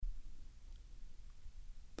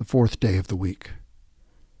the fourth day of the week.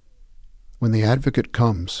 When the Advocate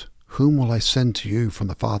comes, whom will I send to you from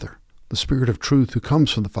the Father? The Spirit of truth who comes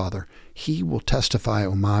from the Father, he will testify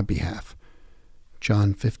on my behalf.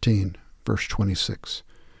 John 15, verse 26.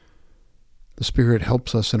 The Spirit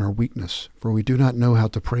helps us in our weakness, for we do not know how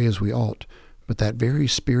to pray as we ought, but that very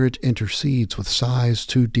Spirit intercedes with sighs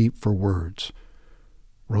too deep for words.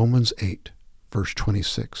 Romans 8, verse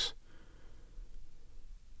 26.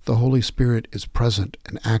 The Holy Spirit is present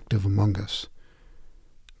and active among us.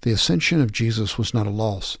 The ascension of Jesus was not a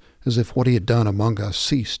loss, as if what he had done among us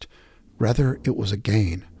ceased. Rather, it was a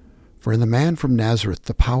gain. For in the man from Nazareth,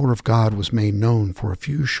 the power of God was made known for a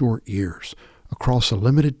few short years, across a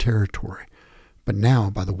limited territory. But now,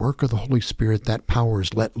 by the work of the Holy Spirit, that power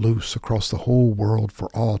is let loose across the whole world for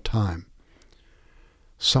all time.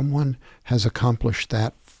 Someone has accomplished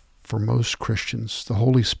that for most Christians. The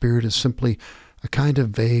Holy Spirit is simply a kind of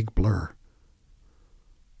vague blur.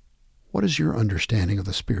 What is your understanding of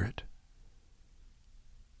the Spirit?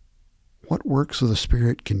 What works of the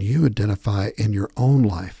Spirit can you identify in your own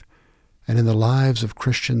life and in the lives of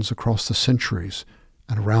Christians across the centuries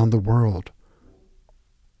and around the world,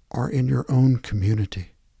 or in your own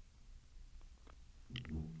community?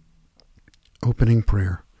 Opening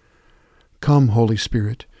prayer. Come, Holy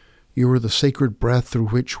Spirit, you are the sacred breath through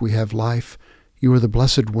which we have life. You are the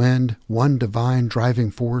blessed wind, one divine driving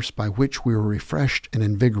force by which we are refreshed and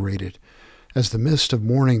invigorated. As the mist of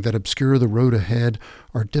morning that obscure the road ahead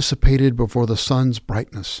are dissipated before the sun's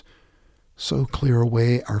brightness, so clear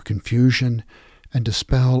away our confusion and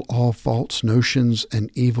dispel all false notions and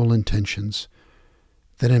evil intentions.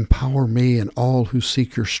 Then empower me and all who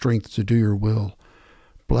seek your strength to do your will.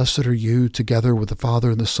 Blessed are you, together with the Father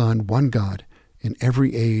and the Son, one God, in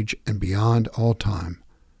every age and beyond all time.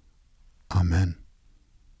 Amen.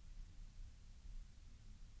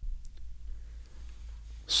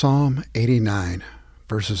 Psalm 89,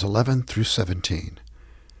 verses 11 through 17.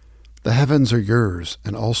 The heavens are yours,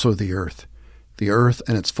 and also the earth. The earth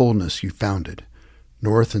and its fullness you founded.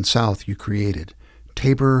 North and south you created.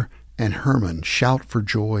 Tabor and Hermon shout for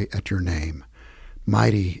joy at your name.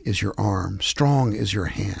 Mighty is your arm, strong is your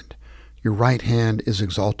hand. Your right hand is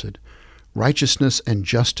exalted. Righteousness and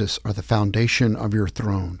justice are the foundation of your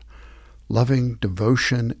throne. Loving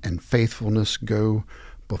devotion and faithfulness go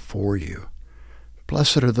before you.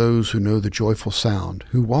 Blessed are those who know the joyful sound,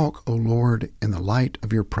 who walk, O Lord, in the light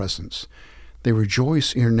of your presence. They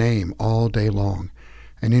rejoice in your name all day long,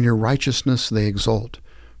 and in your righteousness they exult.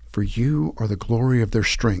 For you are the glory of their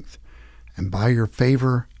strength, and by your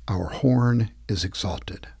favor our horn is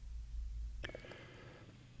exalted.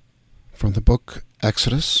 From the book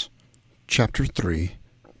Exodus, chapter 3,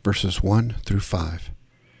 verses 1 through 5.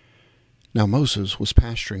 Now Moses was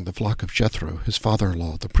pasturing the flock of Jethro, his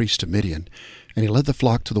father-in-law, the priest of Midian, and he led the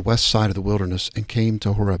flock to the west side of the wilderness and came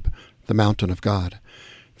to Horeb, the mountain of God.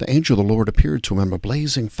 The angel of the Lord appeared to him in a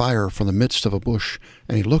blazing fire from the midst of a bush,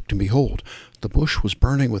 and he looked, and behold, the bush was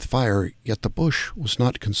burning with fire, yet the bush was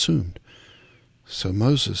not consumed. So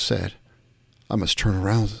Moses said, I must turn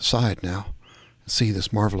around aside now and see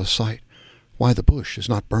this marvelous sight, why the bush is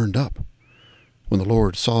not burned up. When the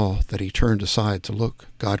Lord saw that he turned aside to look,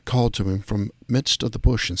 God called to him from midst of the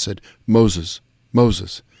bush and said, Moses,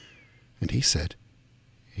 Moses. And he said,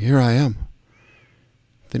 Here I am.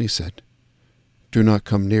 Then he said, Do not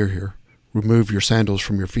come near here. Remove your sandals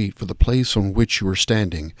from your feet, for the place on which you are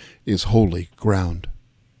standing is holy ground.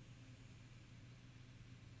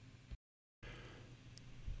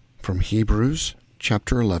 From Hebrews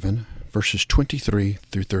chapter 11, verses 23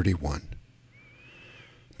 through 31.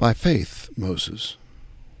 By faith, Moses,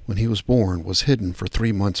 when he was born, was hidden for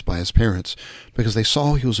 3 months by his parents, because they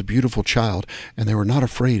saw he was a beautiful child, and they were not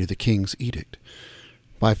afraid of the king's edict.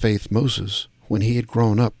 By faith, Moses, when he had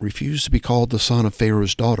grown up, refused to be called the son of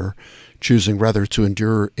Pharaoh's daughter, choosing rather to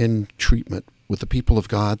endure ill-treatment with the people of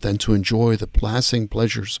God than to enjoy the passing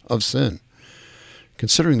pleasures of sin.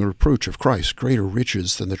 Considering the reproach of Christ greater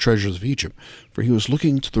riches than the treasures of Egypt, for he was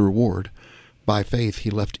looking to the reward. By faith he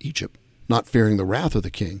left Egypt, not fearing the wrath of the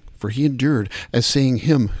king, for he endured as seeing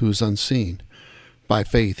him who is unseen. By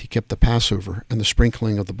faith he kept the Passover and the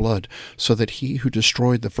sprinkling of the blood, so that he who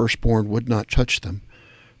destroyed the firstborn would not touch them.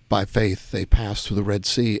 By faith they passed through the Red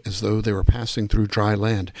Sea as though they were passing through dry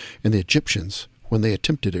land, and the Egyptians, when they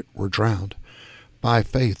attempted it, were drowned. By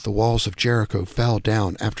faith the walls of Jericho fell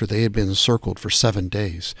down after they had been encircled for 7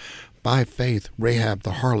 days. By faith Rahab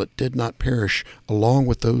the harlot did not perish along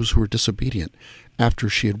with those who were disobedient, after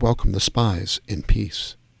she had welcomed the spies in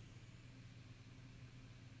peace.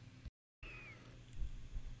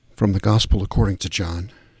 From the Gospel according to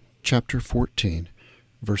John, chapter 14,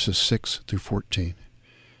 verses 6 through 14.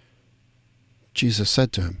 Jesus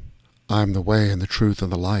said to him, I am the way and the truth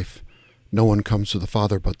and the life. No one comes to the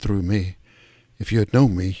Father but through me. If you had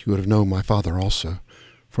known me, you would have known my Father also.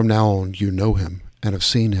 From now on you know him and have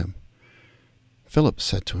seen him. Philip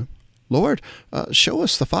said to him, Lord, show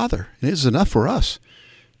us the Father, and it is enough for us.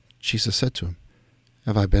 Jesus said to him,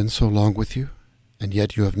 Have I been so long with you, and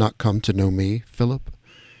yet you have not come to know me, Philip?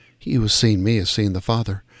 He who has seen me has seen the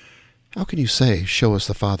Father. How can you say, Show us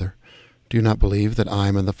the Father? Do you not believe that I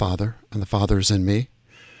am in the Father, and the Father is in me?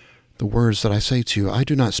 The words that I say to you, I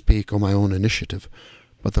do not speak on my own initiative,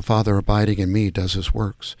 but the Father abiding in me does his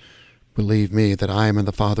works. Believe me that I am in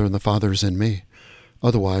the Father, and the Father is in me.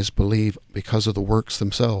 Otherwise, believe because of the works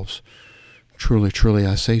themselves. Truly, truly,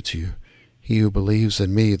 I say to you, he who believes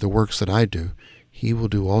in me, the works that I do, he will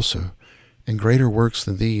do also, and greater works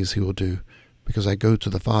than these he will do, because I go to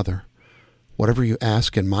the Father. Whatever you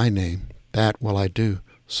ask in my name, that will I do,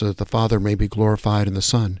 so that the Father may be glorified in the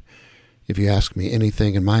Son. If you ask me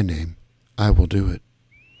anything in my name, I will do it.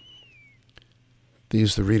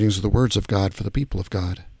 These are the readings of the words of God for the people of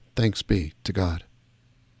God. Thanks be to God.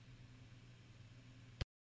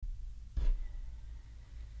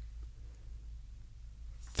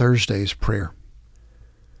 Thursday's Prayer.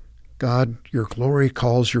 God, your glory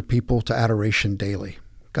calls your people to adoration daily.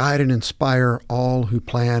 Guide and inspire all who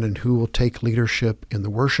plan and who will take leadership in the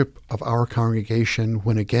worship of our congregation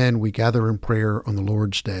when again we gather in prayer on the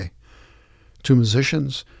Lord's Day. To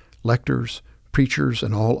musicians, lectors, preachers,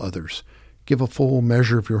 and all others, give a full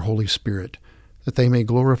measure of your Holy Spirit, that they may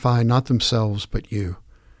glorify not themselves but you.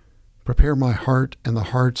 Prepare my heart and the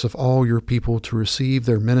hearts of all your people to receive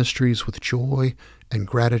their ministries with joy and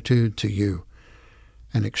gratitude to you,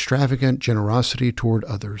 and extravagant generosity toward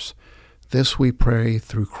others. This we pray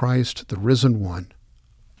through Christ, the risen one.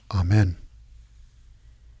 Amen.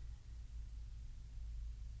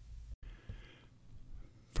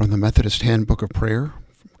 From the Methodist Handbook of Prayer,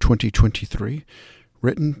 2023,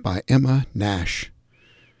 written by Emma Nash.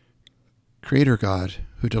 Creator God,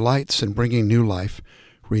 who delights in bringing new life,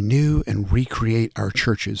 renew and recreate our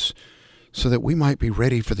churches, so that we might be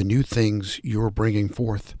ready for the new things you are bringing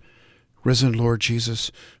forth. Risen Lord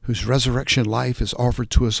Jesus, whose resurrection life is offered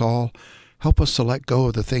to us all, help us to let go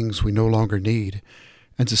of the things we no longer need,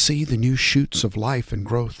 and to see the new shoots of life and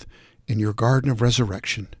growth in your garden of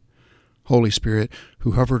resurrection. Holy Spirit,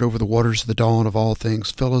 who hovered over the waters of the dawn of all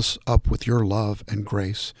things, fill us up with your love and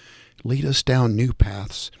grace. Lead us down new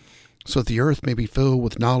paths, so that the earth may be filled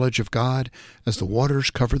with knowledge of God as the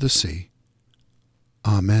waters cover the sea.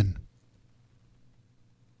 Amen.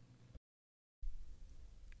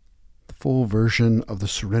 The full version of the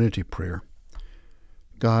Serenity Prayer.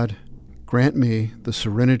 God, grant me the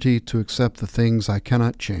serenity to accept the things I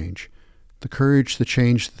cannot change, the courage to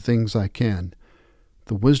change the things I can,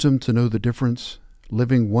 the wisdom to know the difference,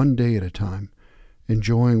 living one day at a time,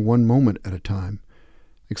 enjoying one moment at a time,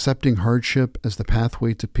 accepting hardship as the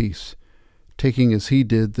pathway to peace, taking as he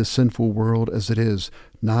did the sinful world as it is,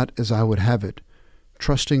 not as I would have it,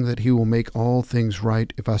 trusting that he will make all things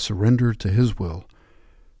right if I surrender to his will,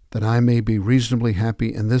 that I may be reasonably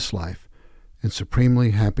happy in this life and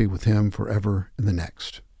supremely happy with him forever in the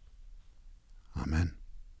next. Amen.